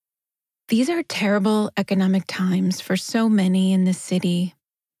These are terrible economic times for so many in this city.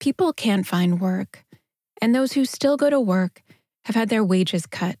 People can't find work, and those who still go to work have had their wages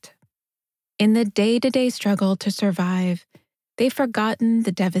cut. In the day-to-day struggle to survive, they've forgotten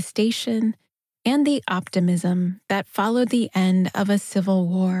the devastation and the optimism that followed the end of a civil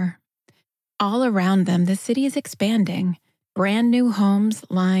war. All around them, the city is expanding. Brand new homes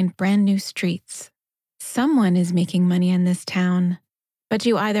line brand new streets. Someone is making money in this town, but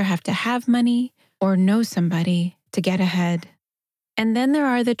you either have to have money or know somebody to get ahead. And then there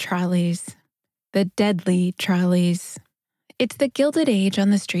are the trolleys, the deadly trolleys. It's the Gilded Age on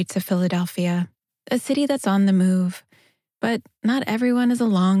the streets of Philadelphia, a city that's on the move, but not everyone is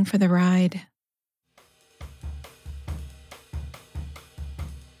along for the ride.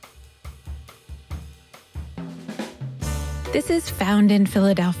 This is Found in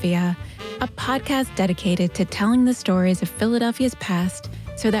Philadelphia, a podcast dedicated to telling the stories of Philadelphia's past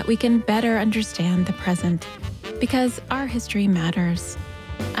so that we can better understand the present, because our history matters.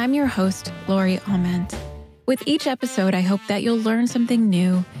 I'm your host, Lori Ament. With each episode, I hope that you'll learn something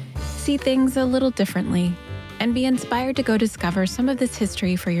new, see things a little differently, and be inspired to go discover some of this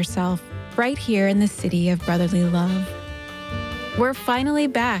history for yourself right here in the city of brotherly love. We're finally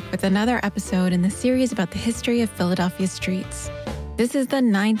back with another episode in the series about the history of Philadelphia's streets. This is the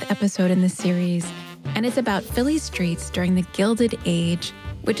 9th episode in the series, and it's about Philly's streets during the Gilded Age,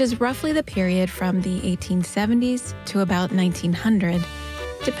 which is roughly the period from the 1870s to about 1900,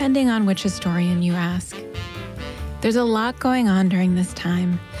 depending on which historian you ask. There's a lot going on during this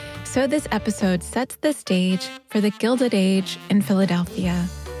time, so this episode sets the stage for the Gilded Age in Philadelphia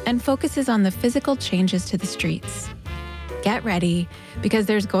and focuses on the physical changes to the streets. Get ready, because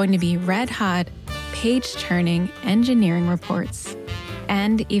there's going to be red-hot, page-turning engineering reports.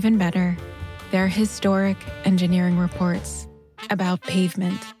 And even better, they're historic engineering reports about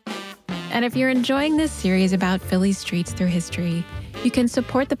pavement. And if you're enjoying this series about Philly streets through history, you can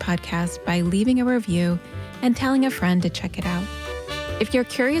support the podcast by leaving a review and telling a friend to check it out. If you're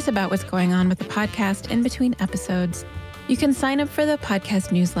curious about what's going on with the podcast in between episodes, you can sign up for the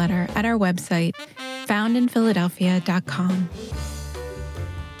podcast newsletter at our website, foundinphiladelphia.com.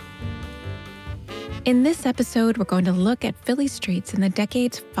 In this episode, we're going to look at Philly streets in the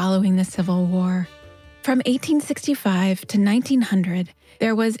decades following the Civil War. From 1865 to 1900,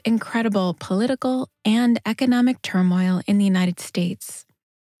 there was incredible political and economic turmoil in the United States.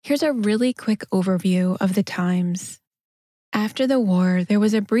 Here's a really quick overview of the times. After the war, there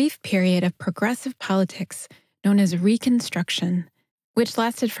was a brief period of progressive politics known as Reconstruction, which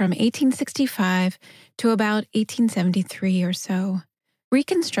lasted from 1865 to about 1873 or so.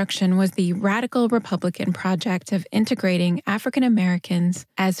 Reconstruction was the radical Republican project of integrating African Americans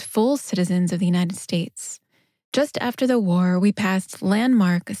as full citizens of the United States. Just after the war, we passed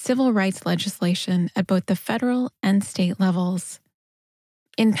landmark civil rights legislation at both the federal and state levels.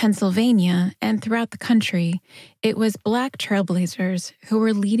 In Pennsylvania and throughout the country, it was Black trailblazers who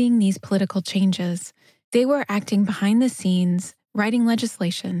were leading these political changes. They were acting behind the scenes, writing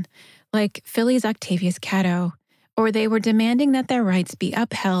legislation, like Philly's Octavius Catto, or they were demanding that their rights be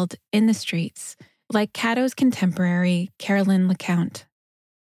upheld in the streets, like Catto's contemporary Carolyn LeCount.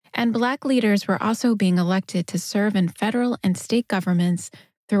 And Black leaders were also being elected to serve in federal and state governments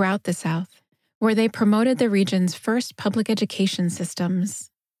throughout the South, where they promoted the region's first public education systems.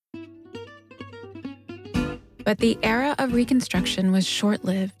 But the era of Reconstruction was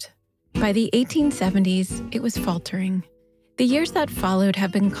short-lived. By the 1870s, it was faltering. The years that followed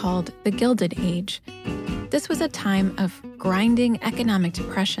have been called the Gilded Age. This was a time of grinding economic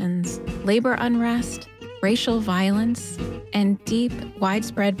depressions, labor unrest, racial violence, and deep,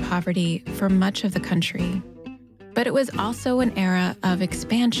 widespread poverty for much of the country. But it was also an era of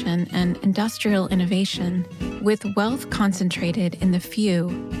expansion and industrial innovation, with wealth concentrated in the few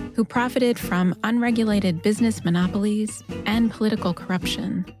who profited from unregulated business monopolies and political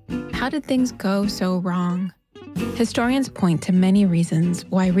corruption. How did things go so wrong? Historians point to many reasons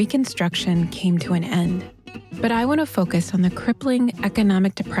why Reconstruction came to an end. But I want to focus on the crippling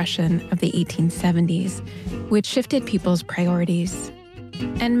economic depression of the 1870s, which shifted people's priorities.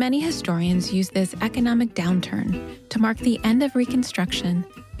 And many historians use this economic downturn to mark the end of Reconstruction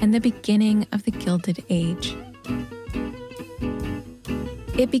and the beginning of the Gilded Age.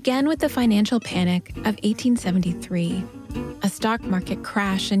 It began with the financial panic of 1873. A stock market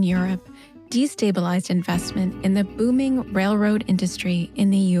crash in Europe destabilized investment in the booming railroad industry in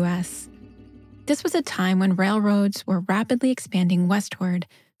the U.S. This was a time when railroads were rapidly expanding westward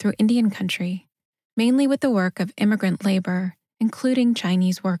through Indian country, mainly with the work of immigrant labor, including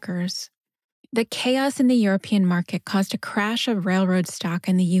Chinese workers. The chaos in the European market caused a crash of railroad stock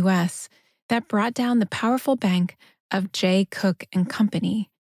in the U.S., that brought down the powerful bank of J. Cook and Company,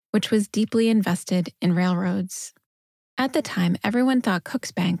 which was deeply invested in railroads. At the time, everyone thought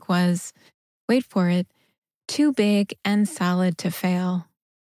Cook's bank was, wait for it, too big and solid to fail.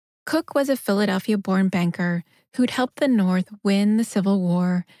 Cook was a Philadelphia-born banker who'd helped the North win the Civil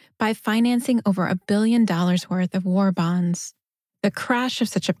War by financing over $1 billion worth of war bonds. The crash of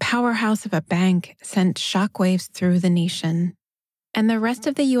such a powerhouse of a bank sent shockwaves through the nation. And the rest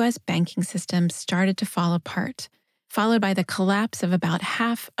of the U.S. banking system started to fall apart, followed by the collapse of about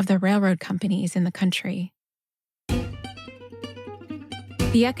half of the railroad companies in the country.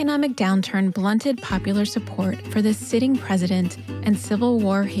 The economic downturn blunted popular support for the sitting president and Civil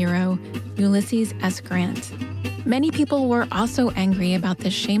War hero Ulysses S. Grant. Many people were also angry about the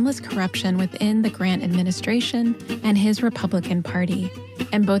shameless corruption within the Grant administration and his Republican Party,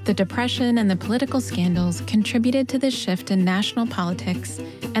 and both the Depression and the political scandals contributed to the shift in national politics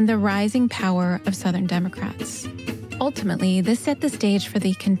and the rising power of Southern Democrats. Ultimately, this set the stage for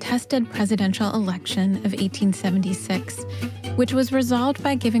the contested presidential election of 1876, which was resolved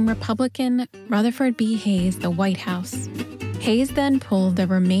by giving Republican Rutherford B. Hayes the White House. Hayes then pulled the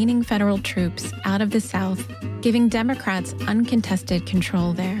remaining federal troops out of the South, giving Democrats uncontested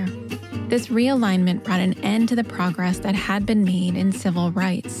control there. This realignment brought an end to the progress that had been made in civil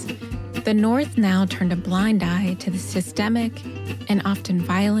rights. The North now turned a blind eye to the systemic and often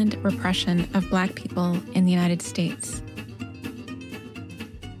violent repression of Black people in the United States.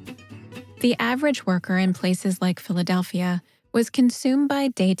 The average worker in places like Philadelphia was consumed by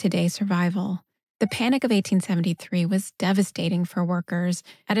day-to-day survival. The Panic of 1873 was devastating for workers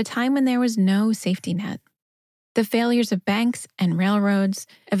at a time when there was no safety net. The failures of banks and railroads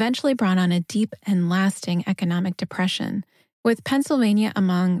eventually brought on a deep and lasting economic depression, with Pennsylvania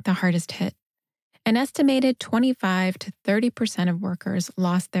among the hardest hit. An estimated 25 to 30% of workers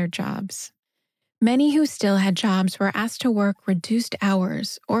lost their jobs. Many who still had jobs were asked to work reduced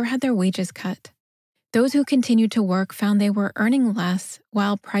hours or had their wages cut. Those who continued to work found they were earning less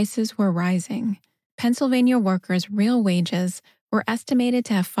while prices were rising. Pennsylvania workers' real wages were estimated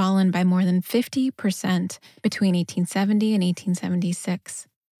to have fallen by more than 50% between 1870 and 1876.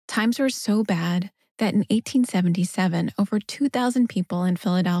 Times were so bad that in 1877, over 2,000 people in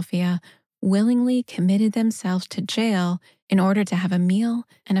Philadelphia willingly committed themselves to jail in order to have a meal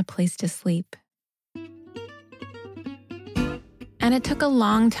and a place to sleep. And it took a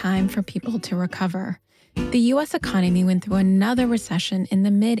long time for people to recover. The U.S. economy went through another recession in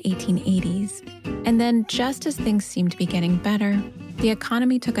the mid-1880s, and then just as things seemed to be getting better, the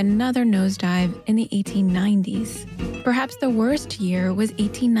economy took another nosedive in the 1890s. Perhaps the worst year was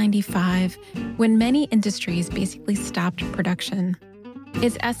 1895, when many industries basically stopped production.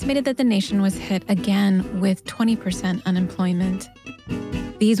 It's estimated that the nation was hit again with 20% unemployment.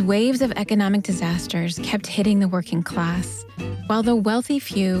 These waves of economic disasters kept hitting the working class, while the wealthy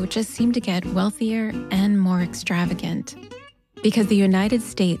few just seemed to get wealthier and more extravagant. Because the United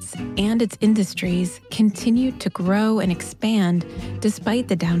States and its industries continued to grow and expand despite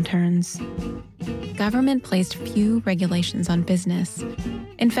the downturns. Government placed few regulations on business.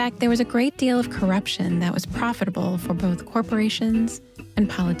 In fact, there was a great deal of corruption that was profitable for both corporations and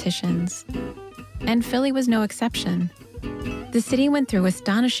politicians. And Philly was no exception. The city went through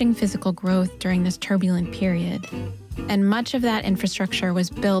astonishing physical growth during this turbulent period, and much of that infrastructure was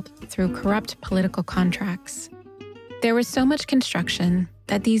built through corrupt political contracts. There was so much construction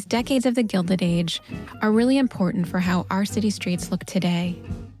that these decades of the Gilded Age are really important for how our city streets look today.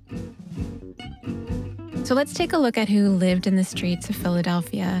 So let's take a look at who lived in the streets of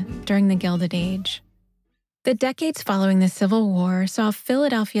Philadelphia during the Gilded Age. The decades following the Civil War saw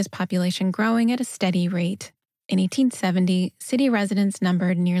Philadelphia's population growing at a steady rate. In 1870, city residents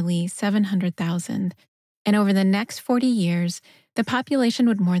numbered nearly 700,000, and over the next 40 years, the population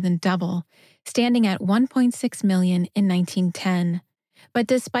would more than double, standing at 1.6 million in 1910. But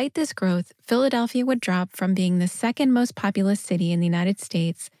despite this growth, Philadelphia would drop from being the second most populous city in the United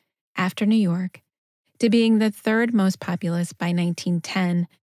States, after New York, to being the third most populous by 1910,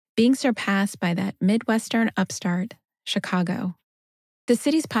 being surpassed by that Midwestern upstart, Chicago. The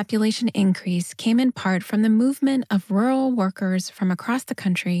city's population increase came in part from the movement of rural workers from across the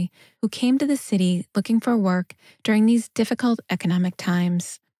country who came to the city looking for work during these difficult economic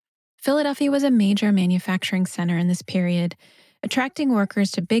times. Philadelphia was a major manufacturing center in this period, attracting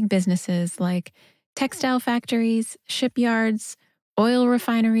workers to big businesses like textile factories, shipyards, oil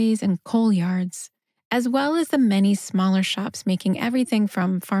refineries, and coal yards, as well as the many smaller shops making everything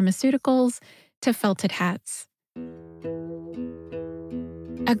from pharmaceuticals to felted hats.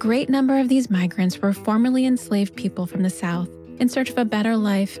 A great number of these migrants were formerly enslaved people from the South in search of a better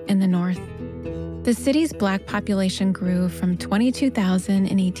life in the North. The city's Black population grew from 22,000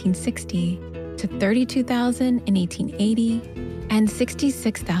 in 1860 to 32,000 in 1880 and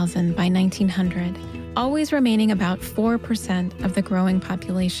 66,000 by 1900, always remaining about 4% of the growing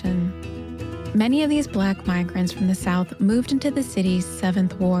population. Many of these Black migrants from the South moved into the city's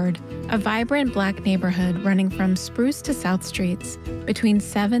 7th Ward, a vibrant Black neighborhood running from Spruce to South Streets between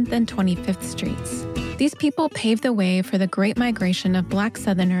 7th and 25th Streets. These people paved the way for the Great Migration of Black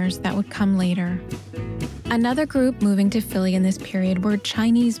Southerners that would come later. Another group moving to Philly in this period were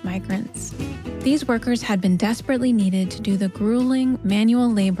Chinese migrants. These workers had been desperately needed to do the grueling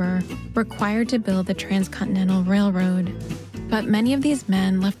manual labor required to build the Transcontinental Railroad. But many of these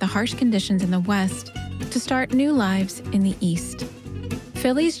men left the harsh conditions in the West to start new lives in the East.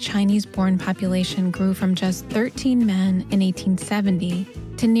 Philly's Chinese-born population grew from just 13 men in 1870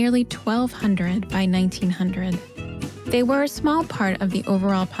 to nearly 1,200 by 1900. They were a small part of the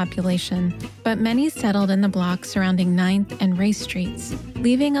overall population, but many settled in the blocks surrounding 9th and Race Streets,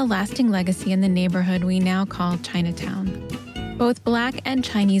 leaving a lasting legacy in the neighborhood we now call Chinatown. Both Black and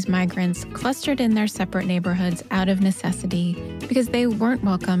Chinese migrants clustered in their separate neighborhoods out of necessity because they weren't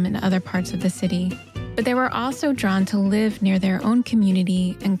welcome in other parts of the city, but they were also drawn to live near their own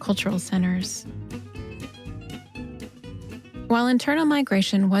community and cultural centers. While internal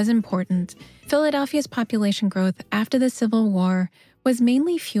migration was important, Philadelphia's population growth after the Civil War was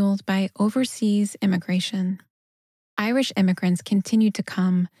mainly fueled by overseas immigration. Irish immigrants continued to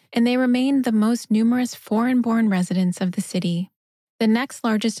come, and they remained the most numerous foreign-born residents of the city. The next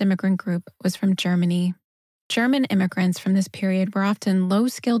largest immigrant group was from Germany. German immigrants from this period were often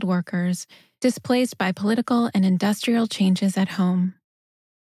low-skilled workers, displaced by political and industrial changes at home.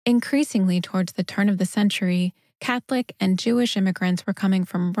 Increasingly towards the turn of the century, Catholic and Jewish immigrants were coming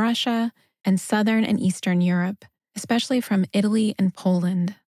from Russia and Southern and Eastern Europe, especially from Italy and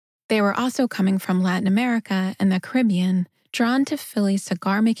Poland. They were also coming from Latin America and the Caribbean, drawn to Philly's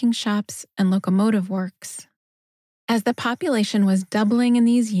cigar-making shops and locomotive works. As the population was doubling in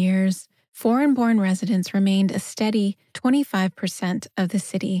these years, foreign-born residents remained a steady 25% of the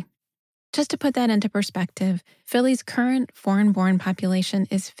city. Just to put that into perspective, Philly's current foreign-born population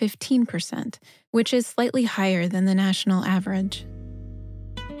is 15%, which is slightly higher than the national average.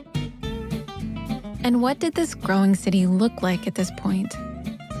 And what did this growing city look like at this point?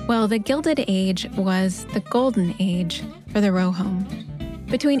 Well, the Gilded Age was the golden age for the row home.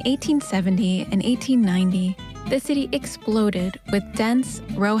 Between 1870 and 1890, the city exploded with dense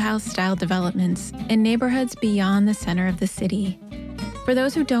row house-style developments in neighborhoods beyond the center of the city. For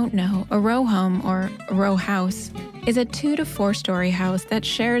those who don't know, a row home, or a row house, is a 2 to 4 story house that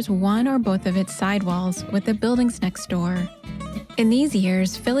shares one or both of its sidewalls with the buildings next door. In these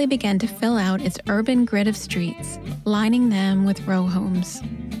years, Philly began to fill out its urban grid of streets, lining them with row homes.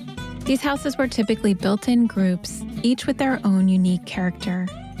 These houses were typically built in groups, each with their own unique character.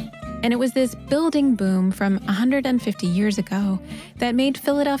 And it was this building boom from 150 years ago that made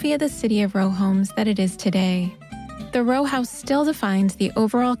Philadelphia the city of row homes that it is today. The row house still defines the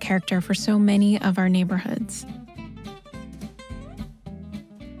overall character for so many of our neighborhoods.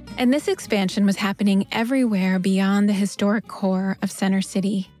 And this expansion was happening everywhere beyond the historic core of Center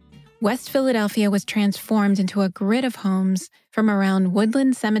City. West Philadelphia was transformed into a grid of homes from around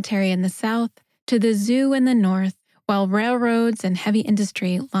Woodland Cemetery in the south to the zoo in the north, while railroads and heavy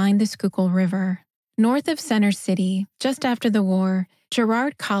industry lined the Schuylkill River. North of Center City, just after the war,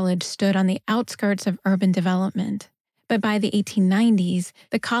 Girard College stood on the outskirts of urban development. But by the 1890s,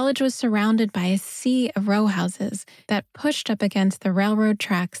 the college was surrounded by a sea of row houses that pushed up against the railroad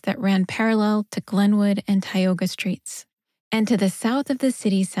tracks that ran parallel to Glenwood and Tioga Streets. And to the south of the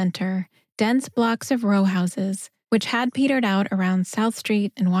city center, dense blocks of row houses, which had petered out around South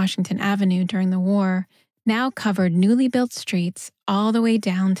Street and Washington Avenue during the war, now covered newly built streets all the way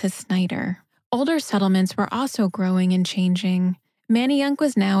down to Snyder. Older settlements were also growing and changing. Manayunk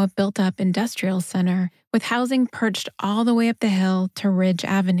was now a built-up industrial center, with housing perched all the way up the hill to Ridge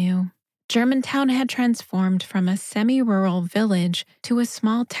Avenue. Germantown had transformed from a semi-rural village to a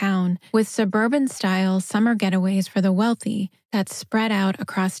small town with suburban-style summer getaways for the wealthy that spread out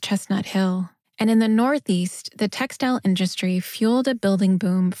across Chestnut Hill. And in the Northeast, the textile industry fueled a building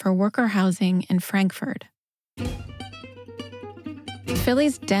boom for worker housing in Frankfort.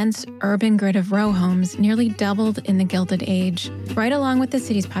 Philly's dense urban grid of row homes nearly doubled in the Gilded Age, right along with the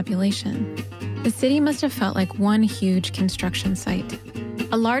city's population. The city must have felt like one huge construction site.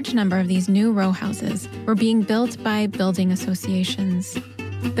 A large number of these new row houses were being built by building associations.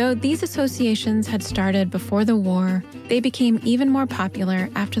 Though these associations had started before the war, they became even more popular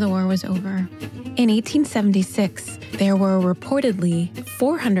after the war was over. In 1876, there were reportedly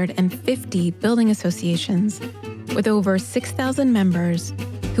 450 building associations with over 6,000 members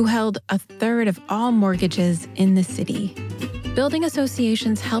who held a third of all mortgages in the city. Building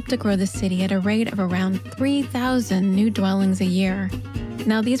associations helped to grow the city at a rate of around 3,000 new dwellings a year.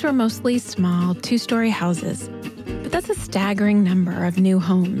 Now, these were mostly small, two-story houses, but that's a staggering number of new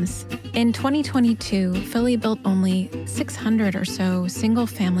homes. In 2022, Philly built only 600 or so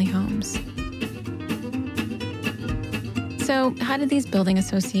single-family homes. So, how did these building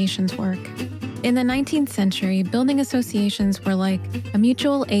associations work? In the 19th century, building associations were like a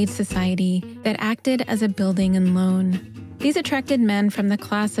mutual aid society that acted as a building and loan. These attracted men from the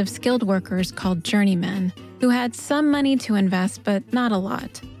class of skilled workers called journeymen, who had some money to invest, but not a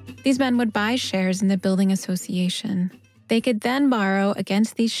lot. These men would buy shares in the building association. They could then borrow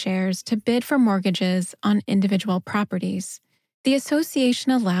against these shares to bid for mortgages on individual properties. The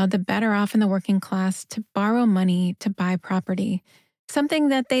association allowed the better off in the working class to borrow money to buy property, something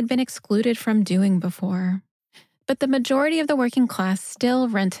that they'd been excluded from doing before. But the majority of the working class still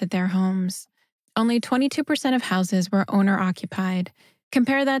rented their homes. Only 22% of houses were owner-occupied.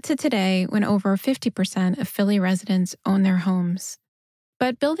 Compare that to today, when over 50% of Philly residents own their homes.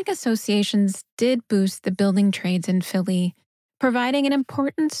 But building associations did boost the building trades in Philly, providing an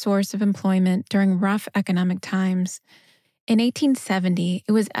important source of employment during rough economic times. In 1870,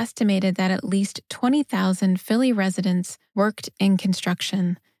 it was estimated that at least 20,000 Philly residents worked in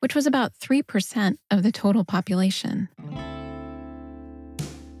construction, which was about 3% of the total population.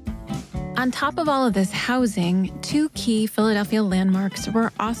 On top of all of this housing, two key Philadelphia landmarks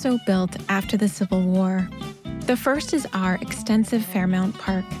were also built after the Civil War. The first is our extensive Fairmount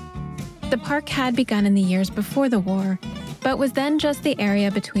Park. The park had begun in the years before the war, but was then just the area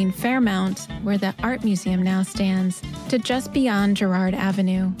between Fairmount, where the Art Museum now stands, to just beyond Girard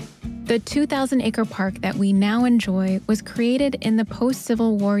Avenue. The 2,000-acre park that we now enjoy was created in the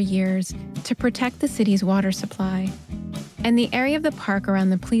post-Civil War years to protect the city's water supply. And the area of the park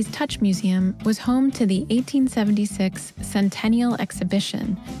around the Please Touch Museum was home to the 1876 Centennial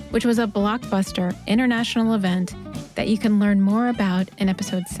Exhibition, which was a blockbuster international event that you can learn more about in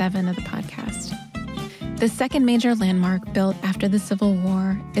episode 7 of the podcast. The second major landmark built after the Civil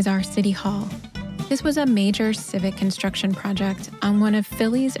War is our City Hall. This was a major civic construction project on one of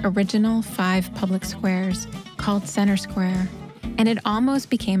Philly's original 5 public squares, called Center Square, and it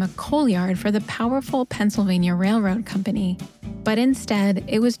almost became a coal yard for the powerful Pennsylvania Railroad Company. But instead,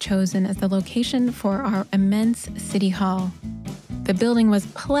 it was chosen as the location for our immense City Hall. The building was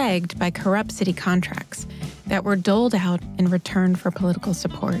plagued by corrupt city contracts that were doled out in return for political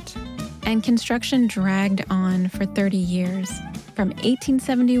support. And construction dragged on for 30 years, from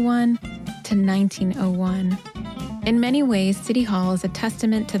 1871 to 1901. In many ways, City Hall is a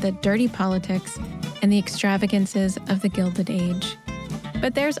testament to the dirty politics and the extravagances of the Gilded Age.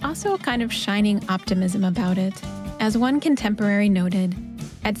 But there's also a kind of shining optimism about it. As one contemporary noted,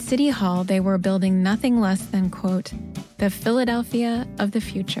 at City Hall they were building nothing less than, quote, the Philadelphia of the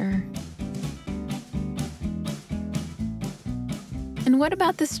future. And what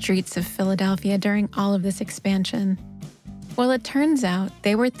about the streets of Philadelphia during all of this expansion? Well, it turns out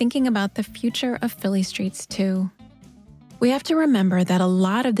they were thinking about the future of Philly streets too. We have to remember that a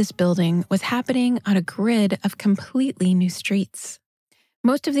lot of this building was happening on a grid of completely new streets.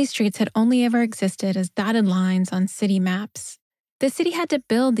 Most of these streets had only ever existed as dotted lines on city maps. The city had to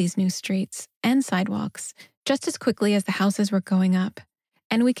build these new streets and sidewalks just as quickly as the houses were going up.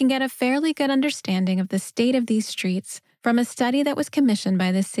 And we can get a fairly good understanding of the state of these streets from a study that was commissioned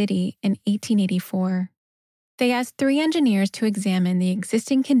by the city in 1884. They asked 3 engineers to examine the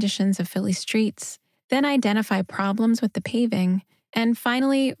existing conditions of Philly streets, then identify problems with the paving, and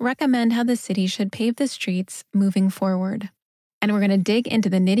finally recommend how the city should pave the streets moving forward. And we're going to dig into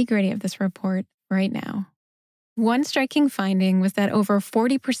the nitty-gritty of this report right now. One striking finding was that over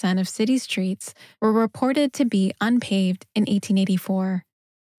 40% of city streets were reported to be unpaved in 1884.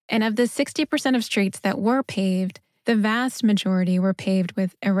 And of the 60% of streets that were paved, the vast majority were paved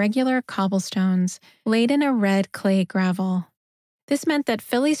with irregular cobblestones laid in a red clay gravel. This meant that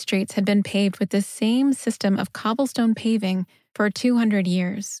Philly streets had been paved with the same system of cobblestone paving for 200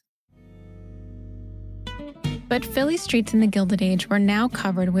 years. But Philly streets in the Gilded Age were now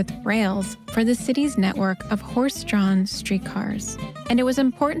covered with rails for the city's network of horse-drawn streetcars, and it was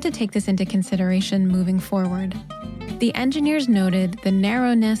important to take this into consideration moving forward. The engineers noted the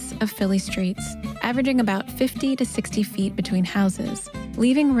narrowness of Philly streets, averaging about 50 to 60 feet between houses,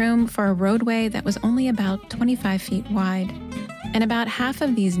 leaving room for a roadway that was only about 25 feet wide. And about half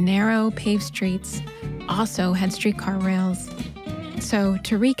of these narrow, paved streets also had streetcar rails. So,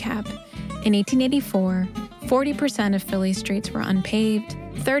 to recap, In 1884, 40% of Philly's streets were unpaved,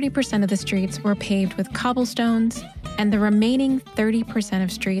 30% of the streets were paved with cobblestones, and the remaining 30%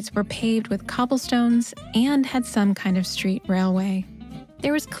 of streets were paved with cobblestones and had some kind of street railway.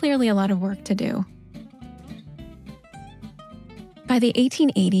 There was clearly a lot of work to do. By the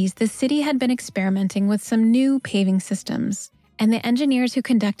 1880s, the city had been experimenting with some new paving systems, and the engineers who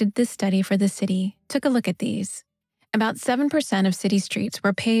conducted this study for the city took a look at these. About 7% of city streets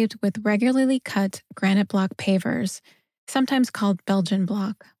were paved with regularly cut granite block pavers, sometimes called Belgian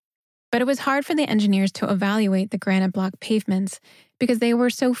block. But it was hard for the engineers to evaluate the granite block pavements because they were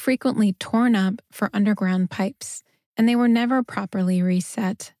so frequently torn up for underground pipes, and they were never properly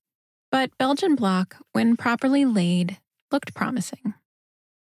reset. But Belgian block, when properly laid, looked promising.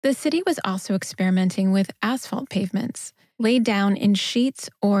 The city was also experimenting with asphalt pavements, laid down in sheets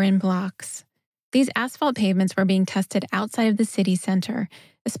or in blocks. These asphalt pavements were being tested outside of the city center,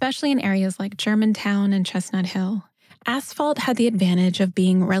 especially in areas like Germantown and Chestnut Hill. Asphalt had the advantage of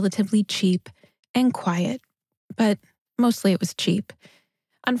being relatively cheap and quiet, but mostly it was cheap.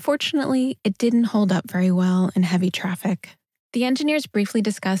 Unfortunately, it didn't hold up very well in heavy traffic. The engineers briefly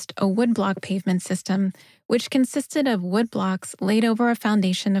discussed a woodblock pavement system, which consisted of wood blocks laid over a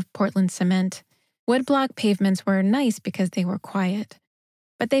foundation of Portland cement. Woodblock pavements were nice because they were quiet.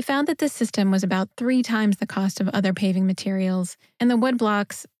 But they found that this system was about 3 times the cost of other paving materials, and the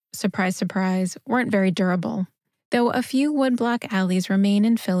woodblocks, surprise, surprise, weren't very durable. Though a few woodblock alleys remain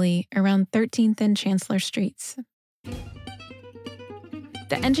in Philly around 13th and Chancellor Streets.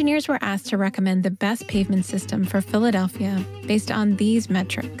 The engineers were asked to recommend the best pavement system for Philadelphia based on these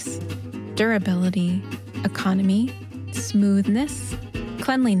metrics: durability, economy, smoothness,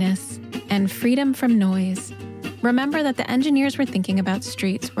 cleanliness, and freedom from noise. Remember that the engineers were thinking about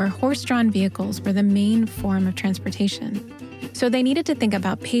streets where horse-drawn vehicles were the main form of transportation. So they needed to think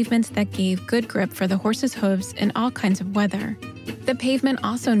about pavements that gave good grip for the horse's hooves in all kinds of weather. The pavement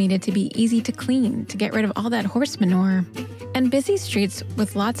also needed to be easy to clean to get rid of all that horse manure. And busy streets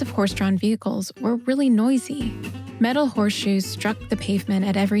with lots of horse-drawn vehicles were really noisy. Metal horseshoes struck the pavement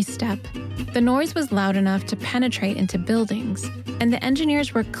at every step. The noise was loud enough to penetrate into buildings, and the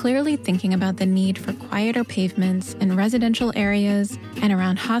engineers were clearly thinking about the need for quieter pavements in residential areas and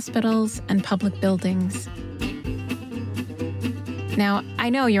around hospitals and public buildings. Now, I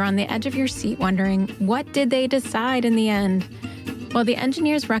know you're on the edge of your seat wondering, what did they decide in the end? Well, the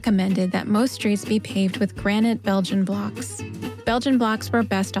engineers recommended that most streets be paved with granite Belgian blocks. Belgian blocks were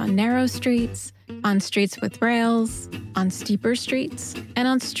best on narrow streets, on streets with rails, on steeper streets, and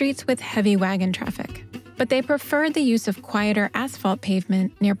on streets with heavy wagon traffic. But they preferred the use of quieter asphalt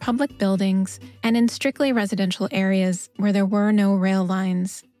pavement near public buildings and in strictly residential areas where there were no rail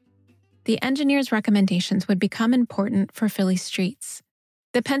lines. The engineers' recommendations would become important for Philly streets.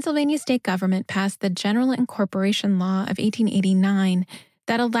 The Pennsylvania state government passed the General Incorporation Law of 1889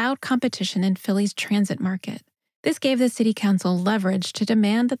 that allowed competition in Philly's transit market. This gave the city council leverage to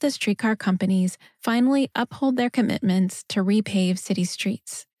demand that the streetcar companies finally uphold their commitments to repave city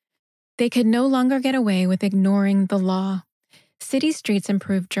streets. They could no longer get away with ignoring the law. City streets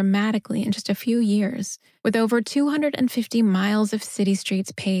improved dramatically in just a few years, with over 250 miles of city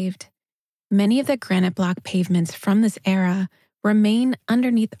streets paved. Many of the granite block pavements from this era remain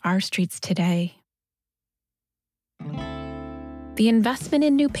underneath our streets today. The investment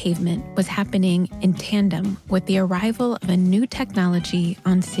in new pavement was happening in tandem with the arrival of a new technology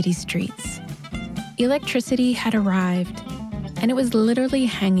on city streets. Electricity had arrived, and it was literally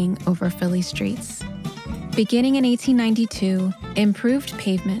hanging over Philly streets. Beginning in 1892, improved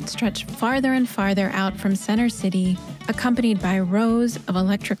pavement stretched farther and farther out from Center City, accompanied by rows of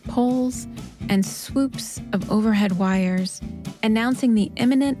electric poles and swoops of overhead wires, announcing the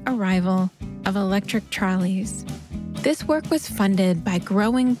imminent arrival of electric trolleys. This work was funded by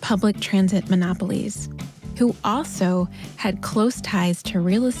growing public transit monopolies, who also had close ties to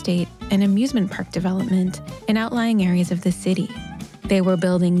real estate and amusement park development in outlying areas of the city. They were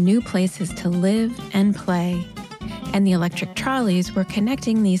building new places to live and play, and the electric trolleys were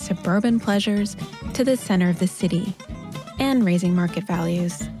connecting these suburban pleasures to the center of the city and raising market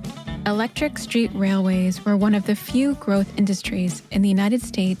values. Electric street railways were one of the few growth industries in the United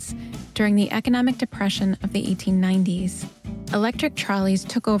States during the economic depression of the 1890s. Electric trolleys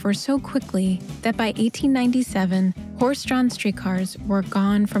took over so quickly that by 1897, horse-drawn streetcars were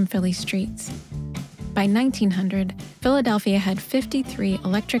gone from Philly streets. By 1900, Philadelphia had 53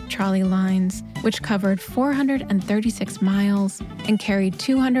 electric trolley lines, which covered 436 miles and carried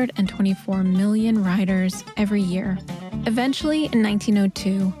 224 million riders every year. Eventually, in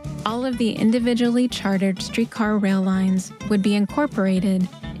 1902, all of the individually chartered streetcar rail lines would be incorporated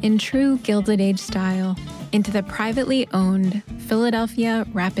in true Gilded Age style into the privately owned Philadelphia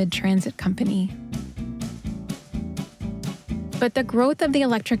Rapid Transit Company. But the growth of the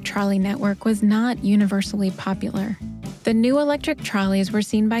electric trolley network was not universally popular. The new electric trolleys were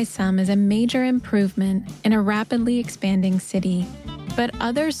seen by some as a major improvement in a rapidly expanding city, but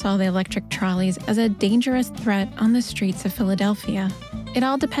others saw the electric trolleys as a dangerous threat on the streets of Philadelphia. It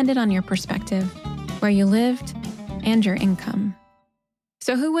all depended on your perspective, where you lived, and your income.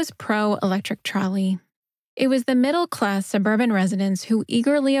 So who was pro-electric trolley? It was the middle-class suburban residents who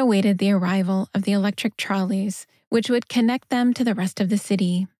eagerly awaited the arrival of the electric trolleys, which would connect them to the rest of the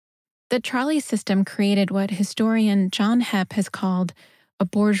city. The trolley system created what historian John Hepp has called a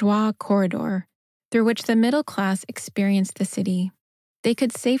bourgeois corridor, through which the middle class experienced the city. They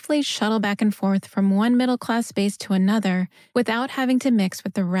could safely shuttle back and forth from one middle-class space to another without having to mix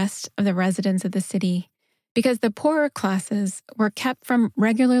with the rest of the residents of the city, because the poorer classes were kept from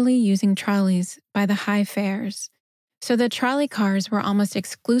regularly using trolleys by the high fares. So the trolley cars were almost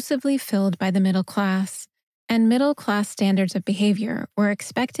exclusively filled by the middle class, and middle-class standards of behavior were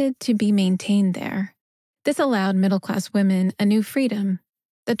expected to be maintained there. This allowed middle-class women a new freedom.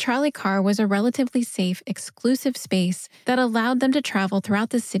 The trolley car was a relatively safe, exclusive space that allowed them to travel throughout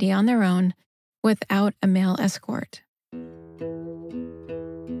the city on their own without a male escort.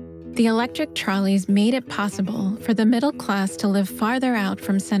 The electric trolleys made it possible for the middle class to live farther out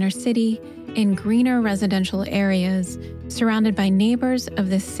from Center City in greener residential areas surrounded by neighbors of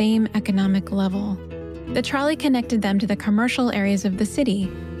the same economic level. The trolley connected them to the commercial areas of the city,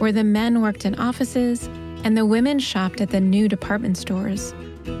 where the men worked in offices and the women shopped at the new department stores.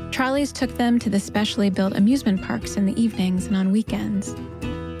 Trolleys took them to the specially built amusement parks in the evenings and on weekends.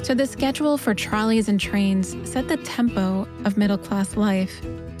 So the schedule for trolleys and trains set the tempo of middle-class life.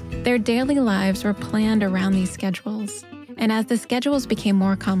 Their daily lives were planned around these schedules, and as the schedules became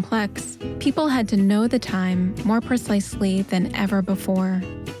more complex, people had to know the time more precisely than ever before.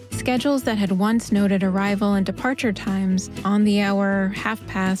 Schedules that had once noted arrival and departure times on the hour, half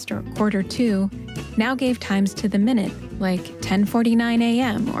past, or quarter to, now gave times to the minute, like 10:49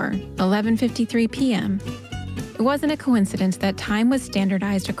 a.m. or 11:53 p.m. It wasn't a coincidence that time was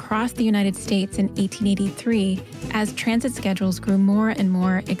standardized across the United States in 1883 as transit schedules grew more and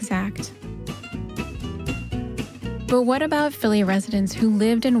more exact. But what about Philly residents who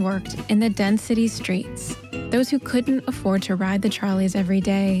lived and worked in the dense city streets? Those who couldn't afford to ride the trolleys every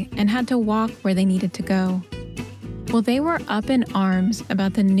day and had to walk where they needed to go. Well, they were up in arms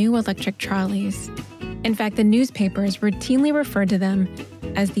about the new electric trolleys. In fact, the newspapers routinely referred to them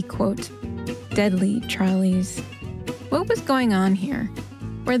as the, quote, deadly trolleys. What was going on here?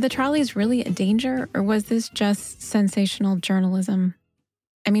 Were the trolleys really a danger, or was this just sensational journalism?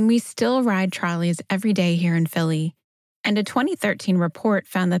 I mean, we still ride trolleys every day here in Philly. And a 2013 report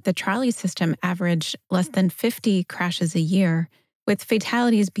found that the trolley system averaged less than 50 crashes a year, with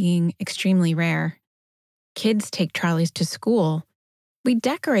fatalities being extremely rare. Kids take trolleys to school. We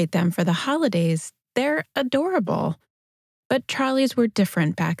decorate them for the holidays. They're adorable. But trolleys were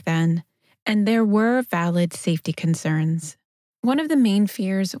different back then, and there were valid safety concerns. One of the main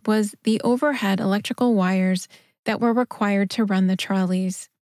fears was the overhead electrical wires that were required to run the trolleys.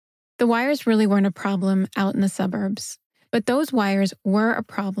 The wires really weren't a problem out in the suburbs. But those wires were a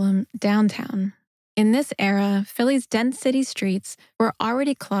problem downtown. In this era, Philly's dense city streets were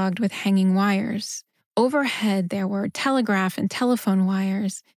already clogged with hanging wires. Overhead, there were telegraph and telephone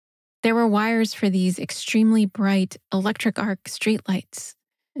wires. There were wires for these extremely bright electric arc streetlights.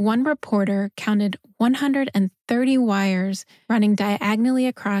 One reporter counted 130 wires running diagonally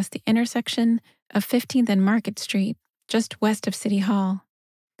across the intersection of 15th and Market Street, just west of City Hall.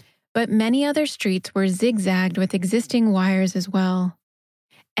 But many other streets were zigzagged with existing wires as well.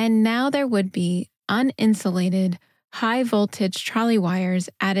 And now there would be uninsulated, high-voltage trolley wires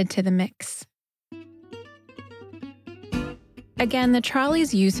added to the mix. Again, the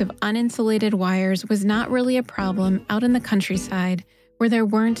trolley's use of uninsulated wires was not really a problem out in the countryside where there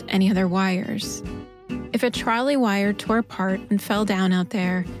weren't any other wires. If a trolley wire tore apart and fell down out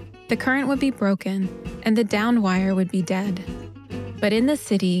there, the current would be broken and the downed wire would be dead. But in the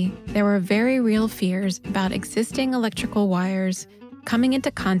city, there were very real fears about existing electrical wires coming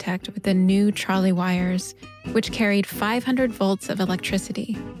into contact with the new trolley wires, which carried 500 volts of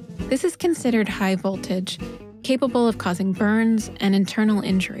electricity. This is considered high voltage, capable of causing burns and internal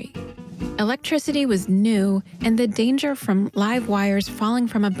injury. Electricity was new, and the danger from live wires falling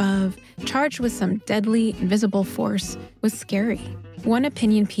from above, charged with some deadly, invisible force, was scary. One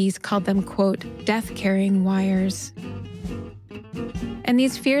opinion piece called them, quote, death-carrying wires. And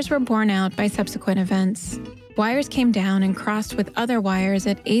these fears were borne out by subsequent events. Wires came down and crossed with other wires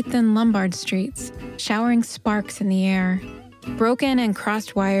at 8th and Lombard Streets, showering sparks in the air. Broken and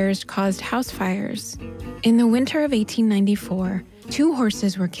crossed wires caused house fires. In the winter of 1894, 2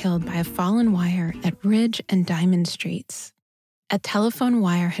 horses were killed by a fallen wire at Ridge and Diamond Streets. A telephone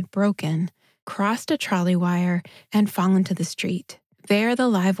wire had broken, crossed a trolley wire, and fallen to the street. There, the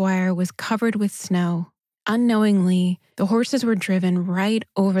live wire was covered with snow. Unknowingly, the horses were driven right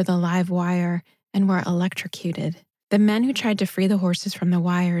over the live wire and were electrocuted. The men who tried to free the horses from the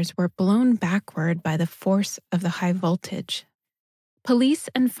wires were blown backward by the force of the high voltage. Police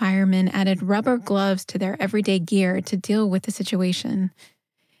and firemen added rubber gloves to their everyday gear to deal with the situation.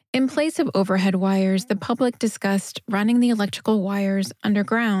 In place of overhead wires, the public discussed running the electrical wires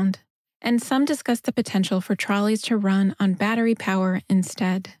underground, and some discussed the potential for trolleys to run on battery power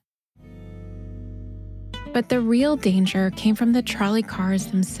instead. But the real danger came from the trolley cars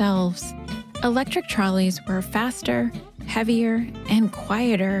themselves. Electric trolleys were faster, heavier, and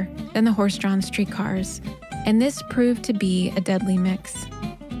quieter than the horse-drawn streetcars, and this proved to be a deadly mix.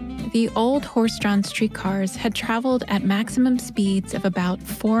 The old horse-drawn streetcars had traveled at maximum speeds of about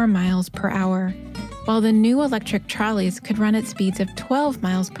 4 miles per hour, while the new electric trolleys could run at speeds of 12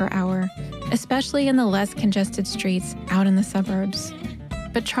 miles per hour, especially in the less congested streets out in the suburbs.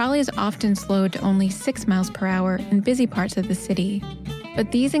 But trolleys often slowed to only 6 miles per hour in busy parts of the city.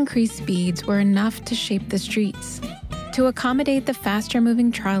 But these increased speeds were enough to shape the streets. To accommodate the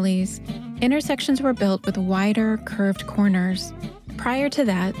faster-moving trolleys, intersections were built with wider, curved corners. Prior to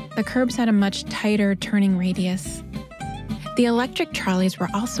that, the curbs had a much tighter turning radius. The electric trolleys were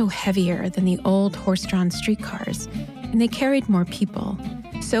also heavier than the old horse-drawn streetcars, and they carried more people.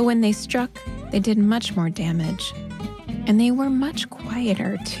 So when they struck, they did much more damage. And they were much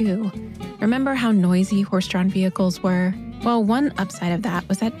quieter, too. Remember how noisy horse-drawn vehicles were? Well, one upside of that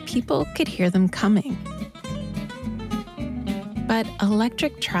was that people could hear them coming. But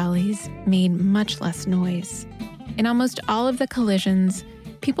electric trolleys made much less noise. In almost all of the collisions,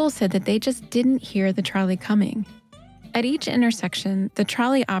 people said that they just didn't hear the trolley coming. At each intersection, the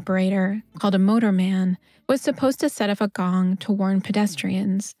trolley operator, called a motorman, was supposed to set off a gong to warn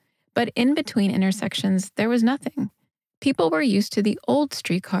pedestrians. But in between intersections, there was nothing. People were used to the old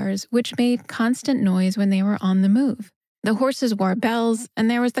streetcars, which made constant noise when they were on the move. The horses wore bells, and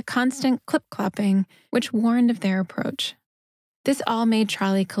there was the constant clip-clopping, which warned of their approach. This all made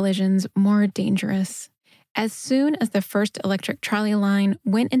trolley collisions more dangerous. As soon as the first electric trolley line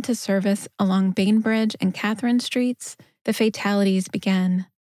went into service along Bainbridge and Catherine Streets, the fatalities began.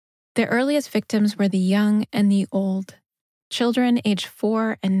 The earliest victims were the young and the old, children aged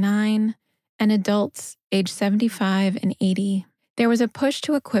 4 and 9, and adults aged 75 and 80. There was a push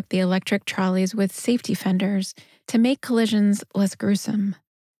to equip the electric trolleys with safety fenders to make collisions less gruesome.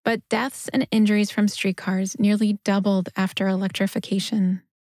 But deaths and injuries from streetcars nearly doubled after electrification.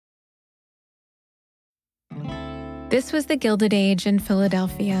 This was the Gilded Age in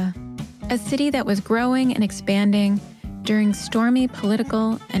Philadelphia, a city that was growing and expanding during stormy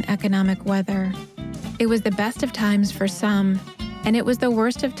political and economic weather. It was the best of times for some, and it was the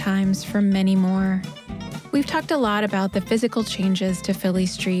worst of times for many more. We've talked a lot about the physical changes to Philly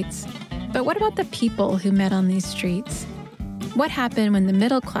streets, but what about the people who met on these streets? What happened when the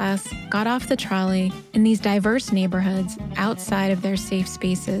middle class got off the trolley in these diverse neighborhoods outside of their safe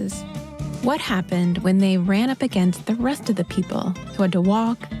spaces? What happened when they ran up against the rest of the people who had to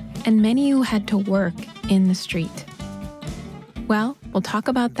walk and many who had to work in the street? Well, we'll talk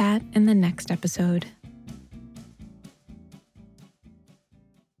about that in the next episode.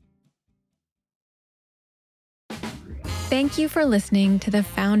 Thank you for listening to the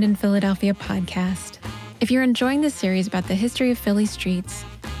Found in Philadelphia podcast. If you're enjoying this series about the history of Philly streets,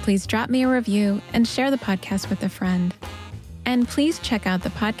 please drop me a review and share the podcast with a friend. And please check out the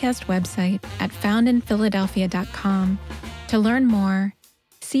podcast website at foundinphiladelphia.com to learn more,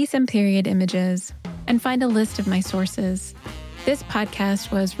 see some period images, and find a list of my sources. This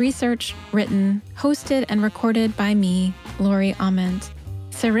podcast was researched, written, hosted, and recorded by me, Lori Ament.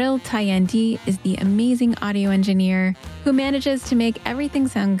 Cyril Tayandi is the amazing audio engineer who manages to make everything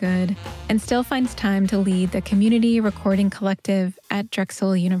sound good and still finds time to lead the community recording collective at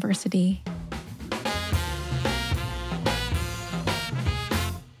Drexel University.